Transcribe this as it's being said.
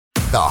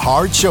The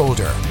Hard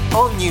Shoulder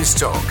on News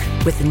Talk.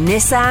 With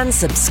Nissan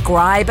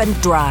Subscribe and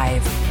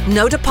Drive.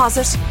 No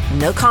deposit,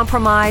 no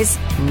compromise,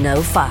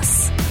 no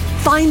fuss.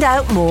 Find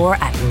out more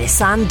at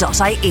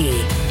nissan.ie.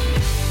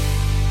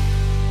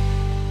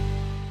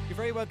 You're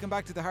very welcome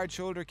back to The Hard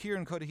Shoulder.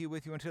 Kieran Cuddihy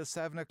with you until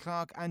 7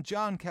 o'clock. And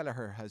John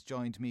Kelleher has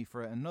joined me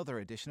for another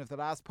edition of The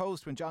Last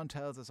Post, when John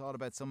tells us all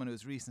about someone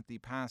who's recently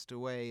passed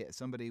away,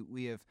 somebody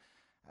we have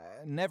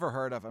never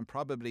heard of and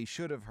probably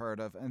should have heard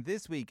of. And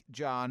this week,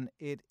 John,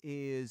 it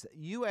is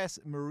US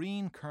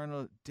Marine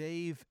Colonel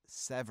Dave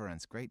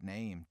Severance. Great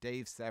name,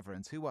 Dave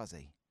Severance. Who was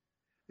he?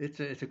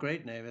 It's a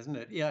great name, isn't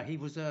it? Yeah, he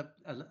was a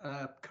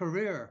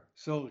career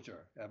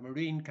soldier, a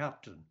Marine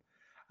captain.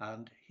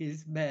 And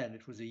his men,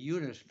 it was a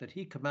unit that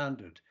he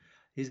commanded,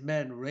 his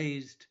men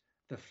raised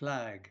the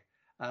flag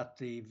at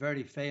the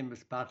very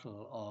famous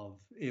Battle of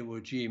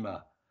Iwo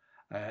Jima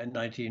in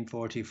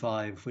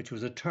 1945, which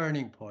was a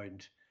turning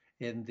point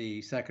in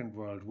the Second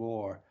World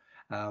War,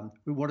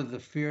 one of the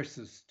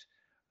fiercest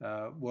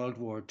World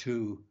War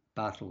II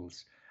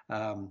battles.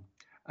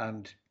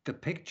 And the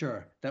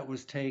picture that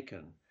was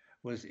taken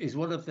is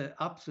one of the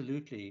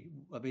absolutely,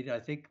 I mean, I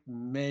think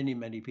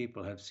many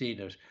people have seen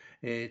it.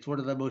 It's one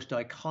of the most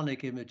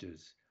iconic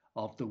images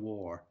of the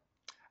war.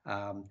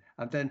 And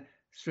then,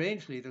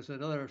 strangely, there's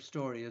another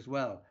story as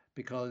well,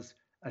 because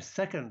a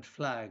second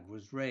flag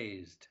was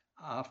raised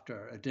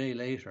after a day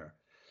later.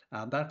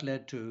 And that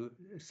led to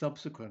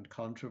subsequent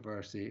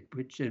controversy,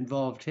 which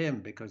involved him,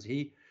 because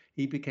he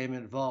became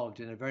involved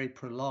in a very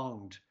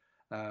prolonged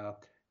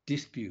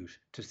dispute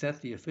to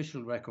set the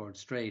official record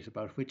straight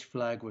about which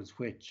flag was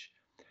which.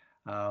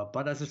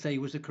 But as I say, he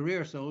was a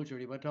career soldier.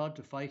 He went on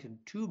to fight in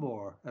two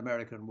more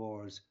American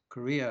wars,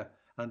 Korea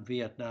and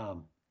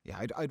Vietnam. Yeah,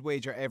 I'd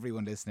wager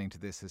everyone listening to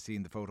this has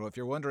seen the photo. If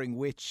you're wondering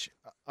which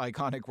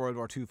iconic World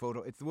War II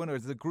photo, it's the one where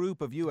there's a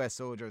group of US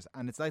soldiers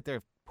and it's like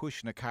they're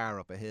pushing a car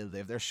up a hill. They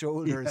have their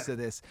shoulders to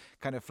this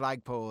kind of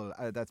flagpole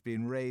that's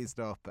been raised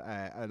up.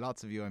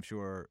 Lots of you, I'm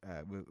sure,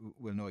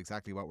 will know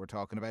exactly what we're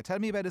talking about. Tell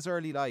me about his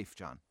early life,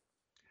 John.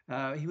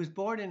 He was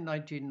born in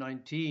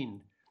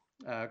 1919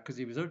 because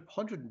he was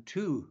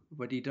 102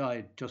 when he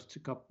died just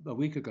a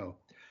week ago.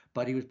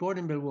 But he was born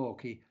in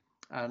Milwaukee.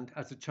 And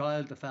as a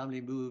child, the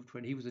family moved.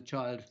 When he was a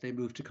child, they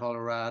moved to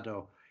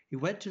Colorado. He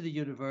went to the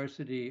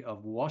University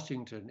of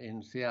Washington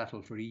in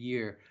Seattle for a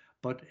year,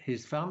 but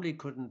his family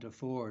couldn't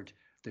afford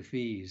the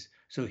fees.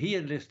 So he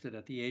enlisted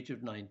at the age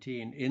of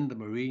 19 in the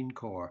Marine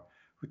Corps,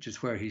 which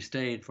is where he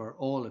stayed for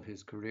all of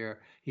his career.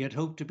 He had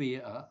hoped to be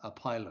a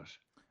pilot.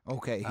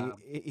 Okay,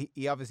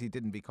 he obviously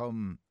didn't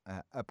become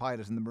a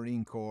pilot in the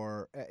Marine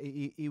Corps.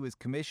 He was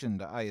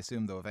commissioned, I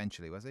assume, though,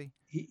 eventually, was he?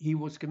 He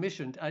was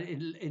commissioned.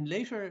 In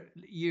later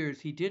years,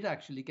 he did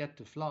actually get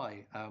to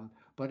fly,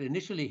 but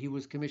initially he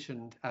was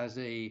commissioned as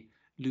a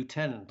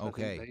lieutenant,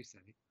 okay. I think they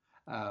say.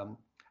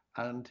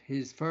 And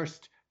his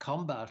first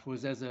combat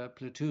was as a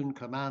platoon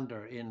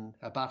commander in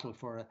a battle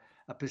for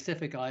a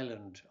Pacific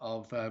island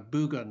of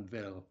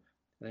Bougainville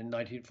in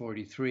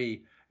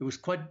 1943. It was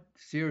quite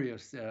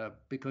serious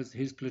because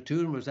his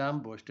platoon was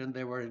ambushed and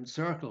they were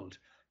encircled,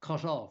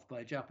 cut off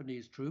by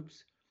Japanese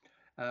troops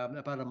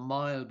about a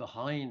mile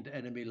behind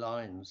enemy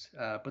lines.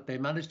 But they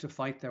managed to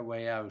fight their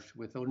way out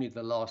with only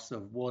the loss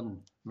of one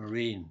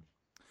Marine.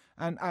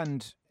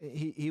 And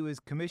he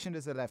was commissioned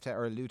as a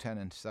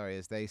lieutenant,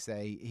 as they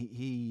say.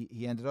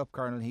 He ended up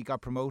colonel. He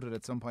got promoted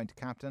at some point to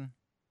captain.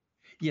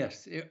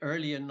 Yes,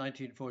 early in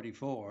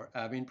 1944.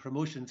 I mean,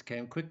 promotions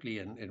came quickly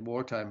in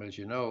wartime, as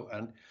you know.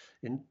 And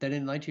then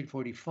in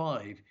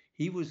 1945,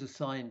 he was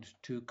assigned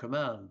to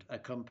command a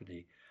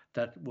company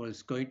that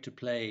was going to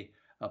play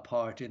a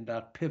part in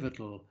that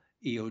pivotal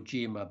Iwo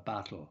Jima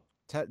battle.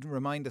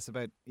 Remind us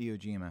about Iwo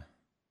Jima.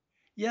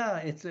 Yeah,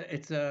 it's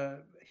a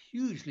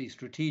hugely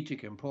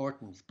strategic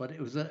importance, but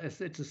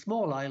it's a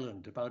small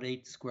island, about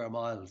 8 square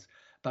miles,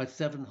 about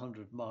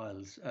 700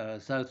 miles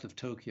south of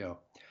Tokyo.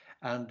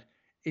 And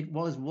it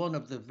was one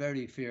of the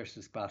very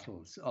fiercest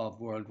battles of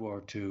World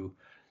War II.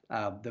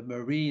 The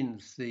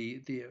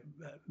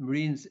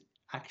Marines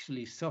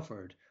actually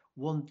suffered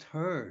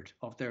 1/3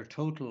 of their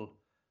total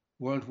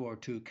World War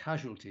II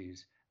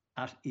casualties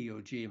at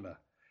Iwo Jima.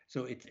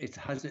 So it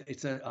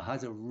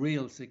has a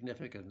real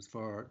significance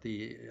for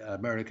the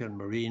American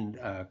Marine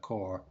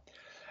Corps.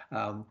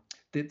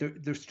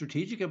 Their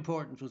strategic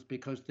importance was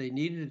because they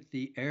needed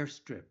the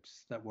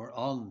airstrips that were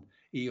on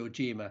Iwo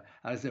Jima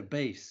as a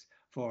base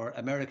for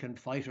American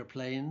fighter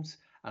planes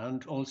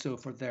and also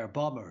for their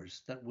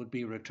bombers that would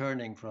be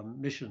returning from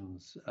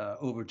missions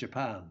over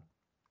Japan.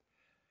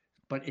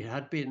 But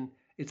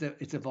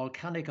it's a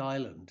volcanic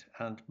island,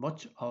 and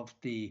much of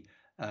the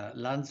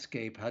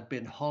landscape had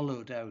been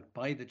hollowed out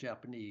by the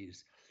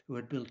Japanese, who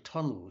had built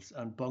tunnels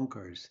and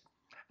bunkers.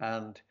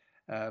 And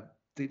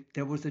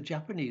there was a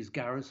Japanese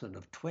garrison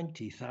of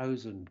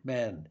 20,000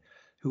 men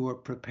who were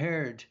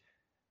prepared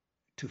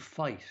to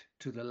fight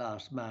to the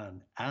last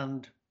man,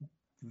 and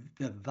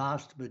the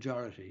vast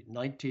majority,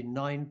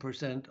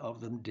 99% of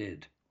them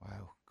did.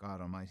 Wow,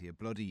 God almighty, a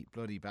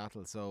bloody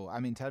battle. So, I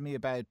mean, tell me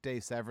about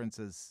Dave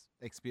Severance's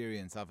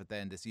experience of it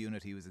then, this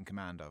unit he was in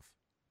command of?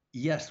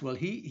 Yes, well,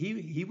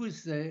 he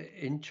was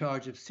in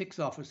charge of 6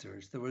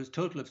 officers. There was a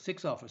total of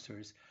 6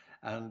 officers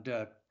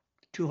and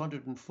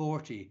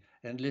 240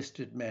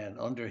 enlisted men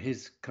under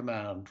his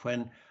command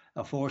when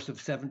a force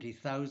of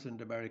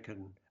 70,000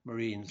 American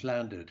Marines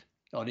landed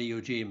on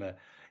Iwo Jima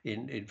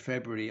in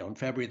February, on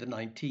February the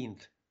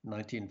 19th,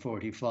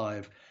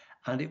 1945.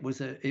 And it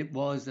was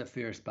a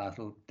fierce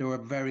battle. There were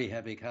very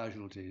heavy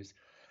casualties.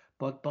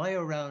 But by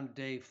around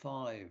day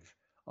 5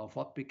 of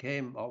what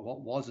became, or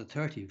what was a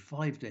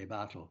 35-day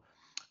battle,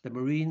 the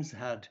Marines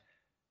had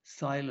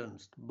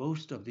silenced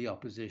most of the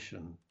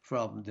opposition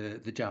from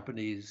the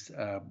Japanese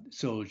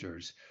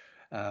soldiers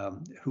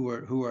who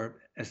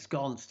were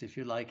ensconced, if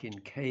you like, in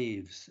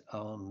caves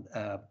on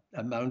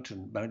a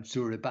mountain, Mount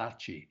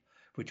Suribachi,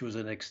 which was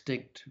an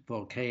extinct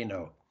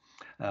volcano.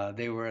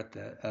 They were at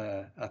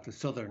the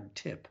southern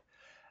tip.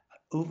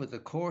 Over the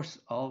course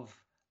of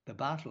the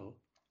battle,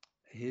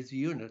 his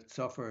unit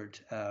suffered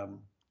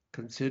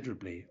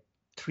considerably.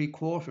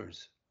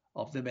 3/4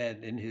 of the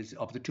men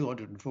of the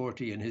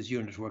 240 in his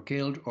unit were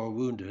killed or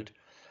wounded,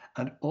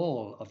 and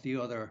all of the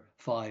other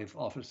 5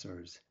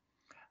 officers.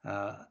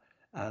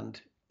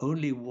 And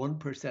only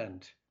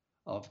 1%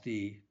 of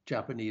the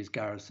Japanese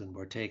garrison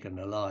were taken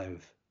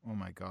alive. Oh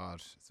my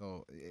God!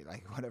 So,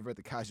 like, whatever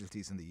the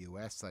casualties on the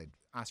US side,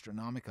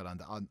 astronomical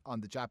on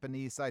the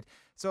Japanese side.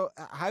 So,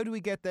 how do we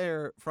get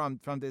there from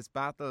this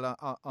battle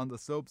on the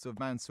slopes of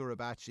Mount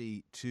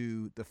Suribachi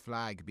to the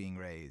flag being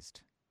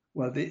raised?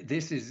 Well,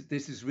 this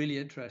is really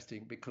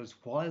interesting, because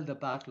while the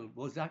battle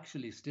was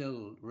actually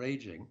still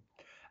raging,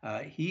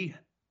 he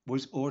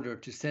was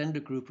ordered to send a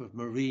group of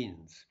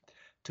Marines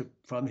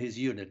from his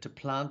unit to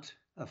plant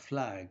a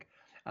flag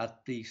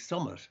at the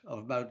summit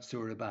of Mount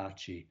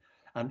Suribachi.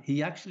 And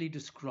he actually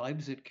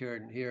describes it,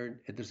 Kieran,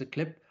 here. There's a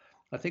clip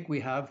I think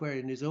we have where,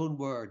 in his own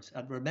words,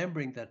 and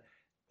remembering that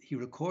he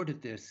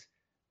recorded this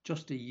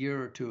just a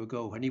year or two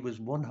ago when he was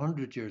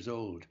 100 years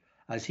old,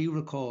 as he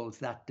recalls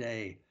that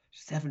day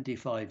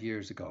 75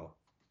 years ago.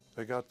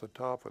 They got to the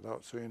top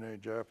without seeing any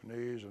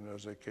Japanese, and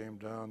as they came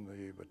down,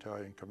 the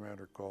battalion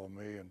commander called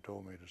me and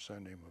told me to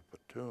send him a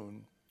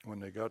platoon. When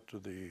they got to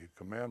the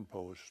command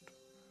post,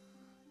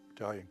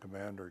 battalion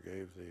commander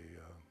gave the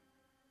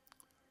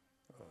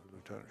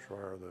Lieutenant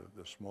Schreier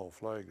the small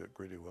flag that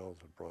Greedy Wells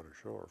had brought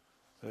ashore.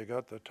 They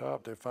got to the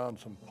top, they found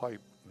some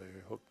pipe.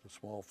 They hooked the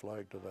small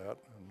flag to that,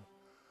 and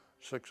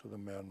 6 of the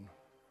men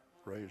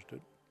raised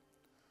it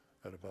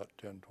at about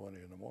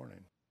 10:20 in the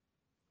morning.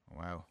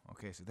 Wow.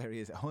 Okay, so there he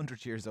is,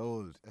 100 years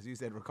old, as you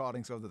said,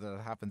 recording something that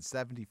had happened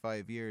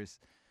 75 years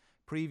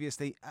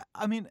previously.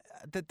 I mean,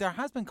 there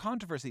has been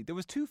controversy. There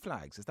was 2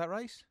 flags, is that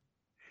right?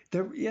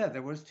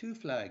 There was 2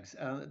 flags.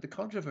 The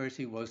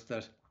controversy was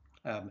that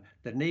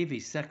the Navy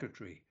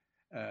Secretary,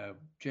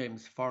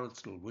 James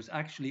Forrestal, was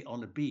actually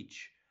on a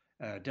beach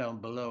down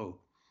below.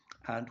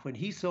 And when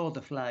he saw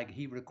the flag,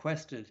 he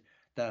requested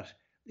that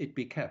it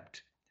be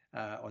kept,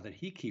 or that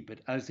he keep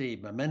it as a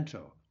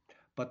memento.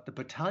 But the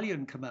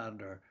battalion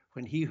commander,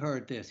 when he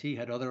heard this, he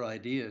had other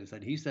ideas,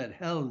 and he said,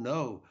 hell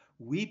no,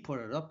 we put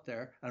it up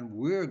there and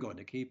we're going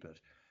to keep it.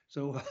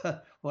 So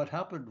what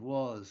happened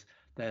was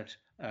that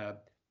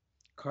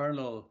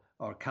Colonel,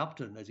 or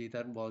Captain, as he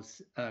then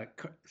was,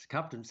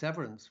 Captain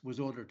Severance was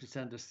ordered to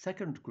send a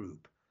second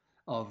group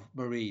of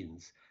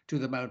Marines to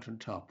the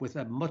mountaintop with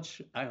a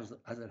much, as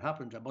it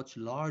happened, a much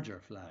larger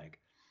flag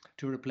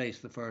to replace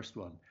the first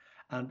one.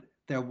 And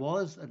there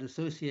was an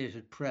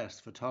Associated Press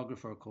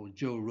photographer called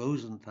Joe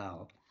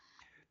Rosenthal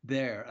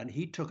there, and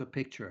he took a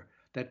picture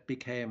that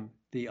became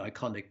the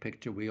iconic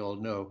picture we all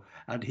know.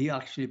 And he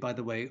actually, by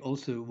the way,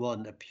 also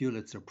won a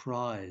Pulitzer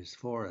Prize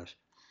for it.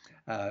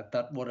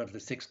 That one of the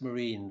 6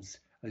 Marines,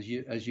 as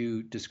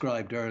you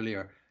described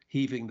earlier,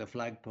 heaving the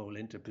flagpole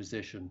into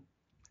position,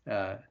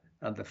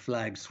 and the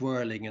flag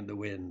swirling in the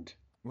wind.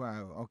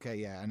 Wow. Okay.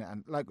 Yeah.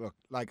 And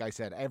like I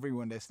said,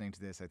 everyone listening to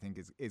this, I think,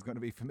 is going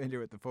to be familiar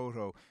with the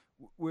photo.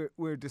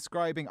 We're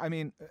describing. I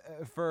mean,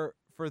 for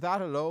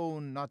that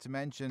alone, not to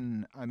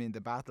mention, I mean,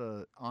 the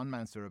battle on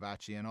Mount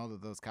Suribachi and all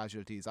of those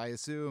casualties. I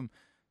assume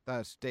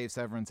that Dave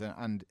Severance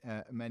and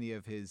many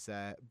of his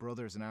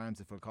brothers in arms,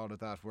 if we'll call it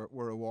that,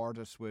 were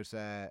awarded with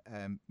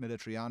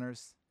military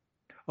honours.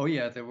 Oh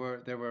yeah, there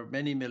were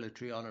many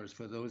military honours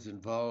for those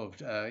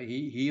involved.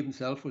 He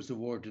himself was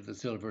awarded the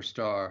Silver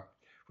Star,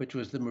 which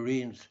was the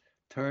Marines'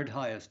 3rd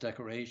highest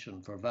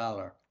decoration for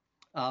valour,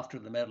 after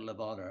the Medal of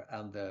Honour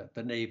and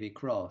the Navy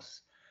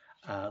Cross.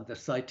 And the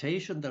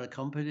citation that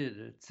accompanied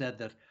it said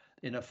that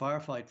in a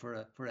firefight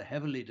for a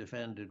heavily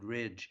defended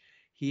ridge,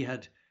 he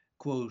had,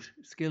 quote,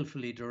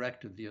 skillfully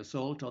directed the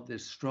assault on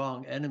this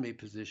strong enemy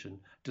position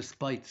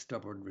despite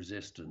stubborn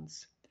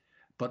resistance.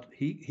 But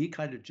he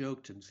kind of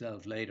joked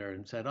himself later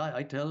and said,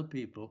 I tell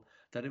people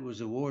that it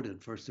was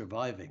awarded for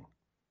surviving.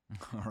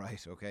 All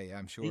right. Okay. Yeah,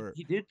 I'm sure.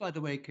 He did, by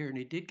the way, Kieran,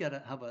 he did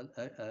have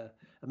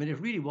I mean, it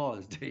really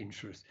was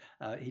dangerous.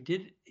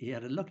 He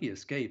had a lucky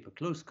escape, a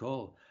close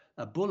call.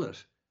 A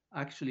bullet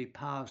actually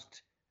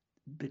passed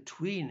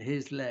between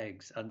his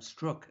legs and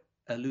struck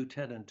a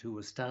lieutenant who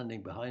was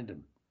standing behind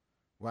him.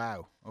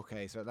 Wow.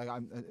 Okay. So, like,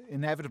 I'm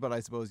inevitable,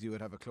 I suppose, you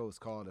would have a close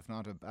call, if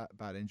not a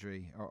bad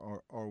injury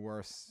or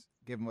worse,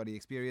 given what he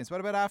experienced. What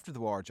about after the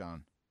war,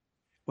 John?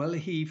 Well,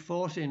 he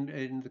fought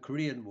in the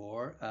Korean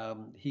War.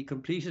 He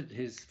completed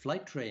his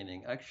flight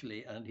training,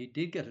 actually, and he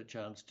did get a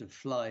chance to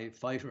fly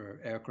fighter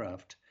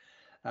aircraft.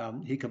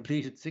 He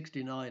completed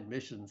 69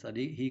 missions, and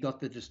he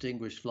got the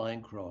Distinguished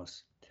Flying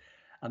Cross.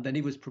 And then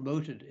he was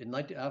promoted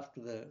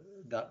after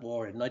that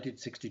war in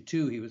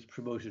 1962. He was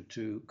promoted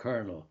to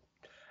colonel.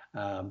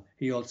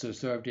 He also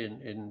served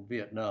in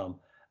Vietnam,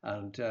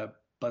 and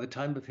by the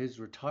time of his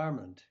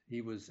retirement,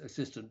 he was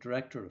assistant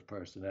director of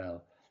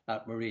personnel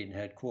at Marine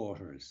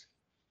headquarters.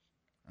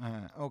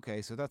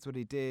 Okay, so that's what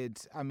he did.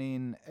 I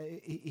mean,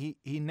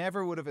 he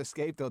never would have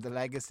escaped, though, the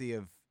legacy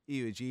of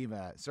Iwo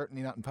Jima,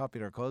 certainly not in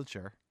popular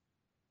culture.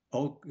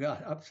 Oh, yeah,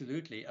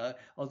 absolutely.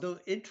 Although,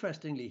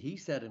 interestingly, he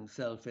said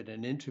himself in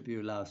an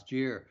interview last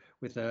year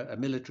with a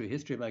military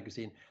history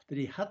magazine that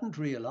he hadn't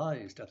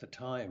realized at the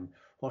time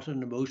what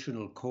an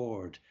emotional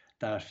chord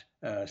that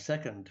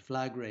second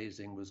flag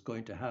raising was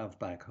going to have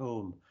back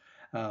home.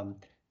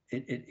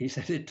 He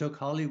said it took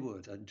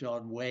Hollywood and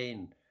John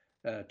Wayne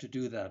to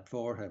do that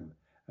for him.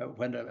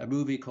 When a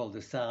movie called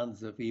The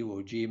Sands of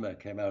Iwo Jima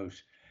came out,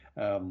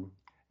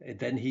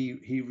 then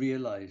he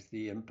realized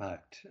the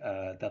impact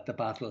that the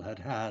battle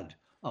had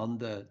on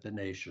the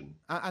nation.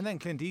 And then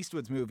Clint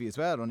Eastwood's movie as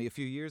well, only a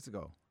few years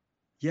ago.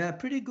 Yeah,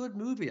 pretty good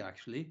movie,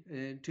 actually.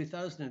 In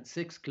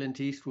 2006,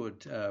 Clint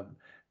Eastwood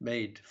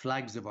made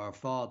Flags of Our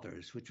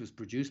Fathers, which was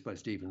produced by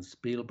Steven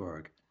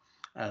Spielberg.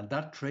 And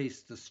that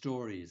traced the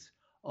stories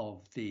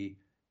of the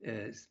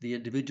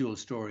individual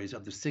stories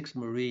of the 6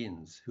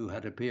 Marines who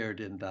had appeared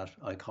in that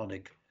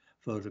iconic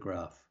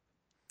photograph.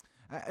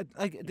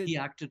 He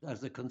acted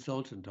as a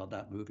consultant on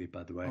that movie,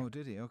 by the way. Oh,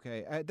 did he?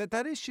 Okay.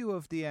 That issue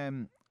of the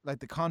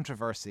the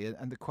controversy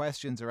and the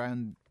questions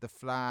around the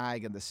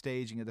flag and the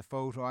staging of the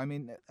photo. I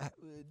mean,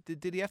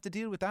 did he have to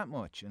deal with that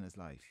much in his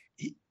life?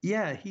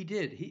 Yeah, he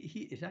did.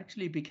 It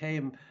actually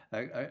became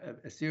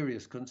a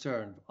serious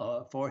concern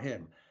for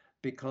him,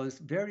 because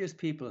various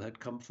people had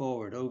come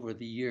forward over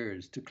the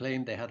years to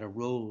claim they had a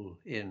role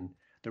in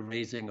the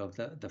raising of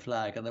the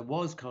flag, and there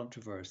was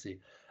controversy.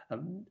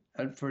 And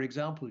for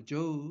example,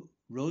 Joe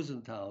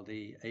Rosenthal,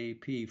 the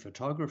AP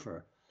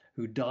photographer,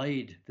 who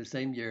died the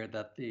same year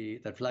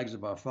that Flags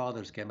of Our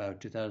Fathers came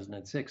out,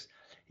 2006,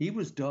 he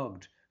was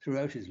dogged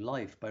throughout his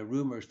life by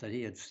rumors that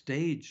he had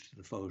staged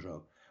the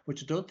photo,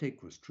 which I don't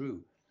think was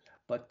true.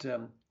 But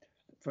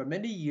for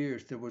many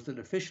years, there was an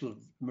official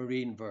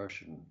Marine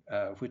version,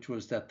 which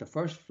was that the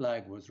first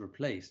flag was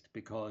replaced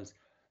because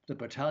the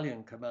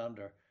battalion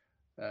commander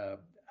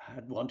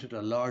had wanted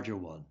a larger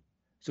one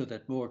so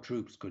that more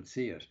troops could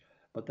see it.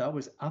 But that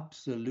was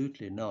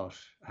absolutely not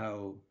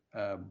how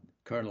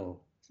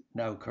Colonel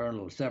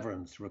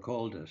Severance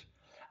recalled it.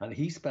 And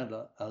he spent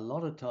a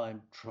lot of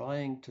time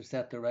trying to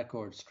set the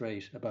record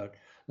straight about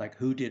like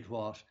who did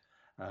what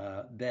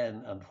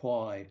then and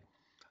why.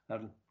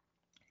 And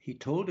he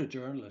told a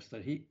journalist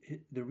that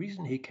the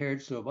reason he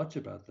cared so much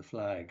about the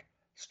flag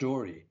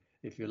story,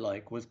 if you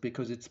like, was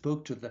because it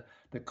spoke to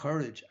the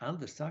courage and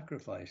the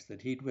sacrifice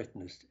that he'd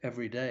witnessed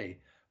every day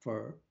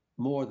for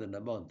more than a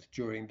month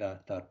during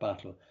that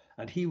battle.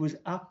 And he was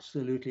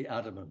absolutely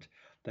adamant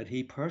that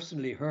he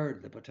personally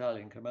heard the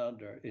battalion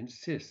commander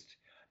insist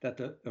that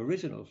the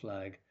original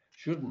flag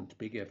shouldn't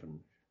be given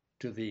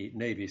to the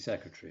Navy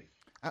Secretary.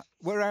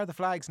 Where are the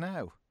flags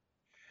now?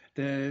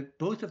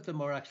 Both of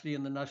them are actually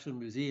in the National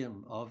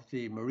Museum of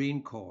the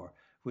Marine Corps,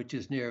 which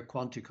is near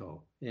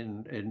Quantico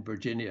in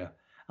Virginia.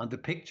 And the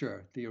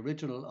picture, the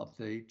original of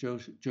the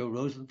Joe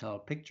Rosenthal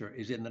picture,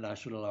 is in the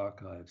National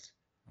Archives.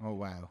 Oh,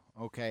 wow.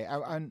 Okay.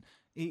 And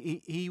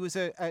he was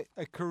a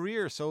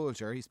career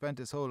soldier. He spent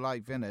his whole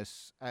life in it.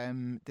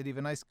 Did he have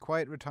a nice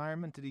quiet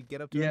retirement? Did he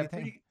get up to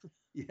anything?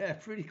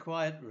 Pretty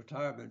quiet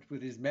retirement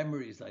with his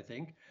memories, I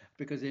think,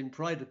 because in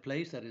pride of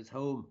place at his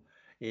home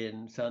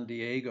in San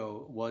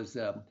Diego was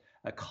a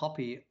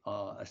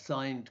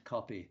signed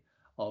copy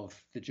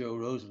of the Joe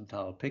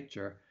Rosenthal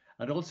picture,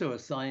 and also a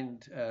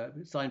signed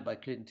by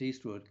Clint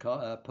Eastwood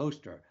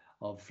poster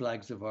of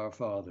Flags of Our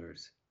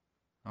Fathers.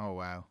 Oh,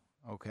 wow.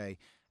 Okay.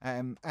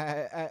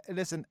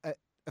 Listen,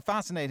 a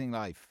fascinating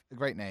life. A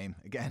great name.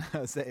 Again,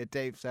 I'll say it,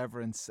 Dave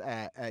Severance,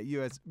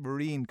 U.S.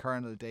 Marine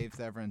Colonel Dave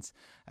Severance,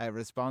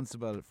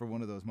 responsible for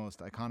one of those the most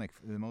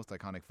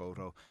iconic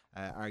photo,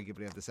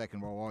 arguably, of the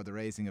Second World War, the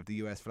raising of the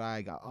U.S.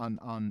 flag on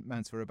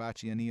Mount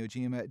Suribachi and Iwo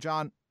Jima.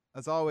 John,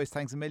 as always,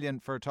 thanks a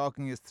million for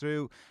talking us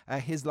through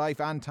his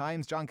life and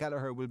times. John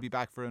Kelleher will be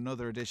back for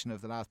another edition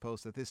of The Last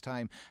Post at this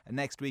time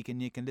next week,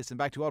 and you can listen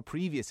back to all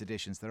previous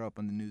editions. They're up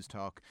on the News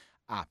Talk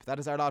app. That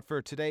is our lot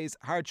for today's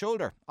Hard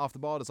Shoulder. Off the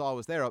Ball, as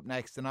always, they're up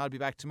next, and I'll be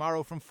back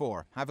tomorrow from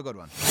 4. Have a good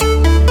one.